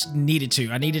I just needed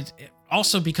to. I needed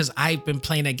also because I've been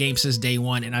playing that game since day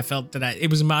one, and I felt that it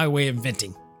was my way of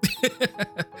venting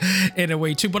in a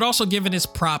way too. But also giving its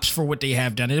props for what they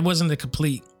have done. It wasn't a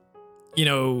complete,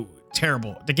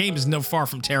 terrible. The game is no far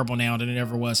from terrible now than it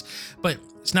ever was. But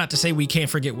it's not to say we can't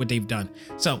forget what they've done.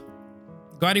 So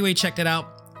go out of your way, check that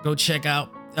out. Go check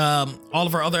out all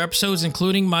of our other episodes,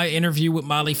 including my interview with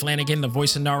Molly Flanagan, the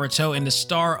voice of Naruto, and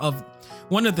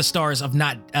one of the stars of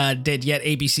Not Dead Yet,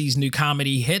 ABC's new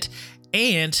comedy hit,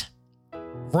 and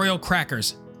Royal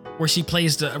Crackers, where she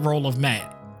plays the role of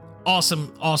Matt.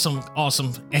 Awesome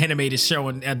animated show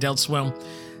on Adult Swim.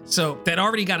 So that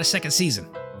already got a second season.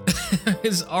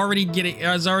 has already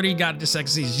got the second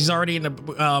season. She's already in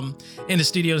the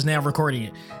studios now recording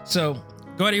it. So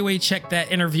go out of your way, check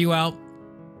that interview out,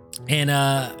 and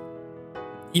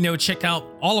check out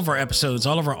all of our episodes,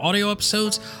 all of our audio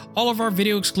episodes, all of our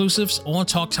video exclusives on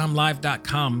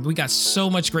TalkTimeLive.com. We got so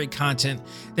much great content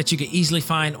that you can easily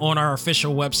find on our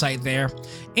official website there.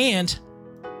 And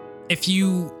if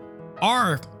you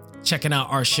are checking out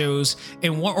our shows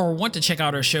and want to check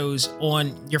out our shows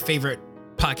on your favorite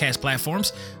podcast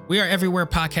platforms, we are everywhere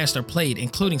podcasts are played,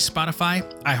 including Spotify,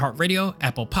 iHeartRadio,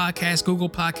 Apple Podcasts, Google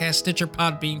Podcasts, Stitcher,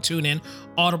 Podbean, TuneIn,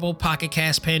 Audible, Pocket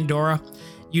Cast, Pandora,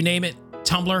 you name it.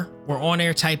 Tumblr, we're on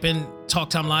there. Type in Talk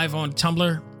Time Live on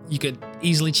Tumblr. You could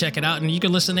easily check it out, and you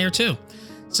can listen there too.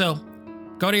 So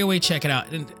go to your way, check it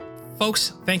out. And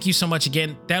folks, thank you so much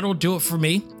again. That'll do it for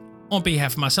me. On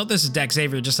behalf of myself, this is Dak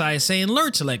Xavier Josiah saying,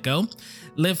 learn to let go,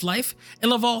 live life,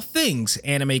 and love all things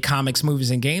anime, comics,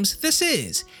 movies, and games. This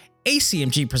is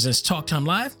A.C.M.G. presents Talk Time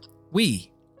Live.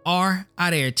 We are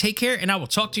out of here. Take care, and I will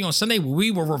talk to you on Sunday where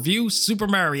we will review Super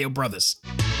Mario Brothers.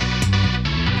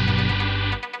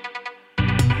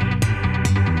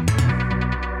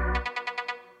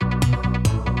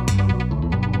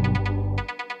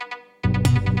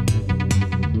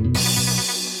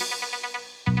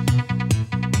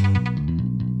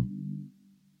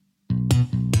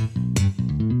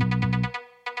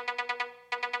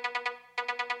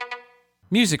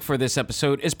 Music for this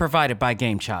episode is provided by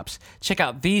Game Chops. Check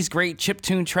out these great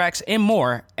chiptune tracks and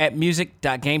more at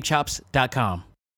music.gamechops.com.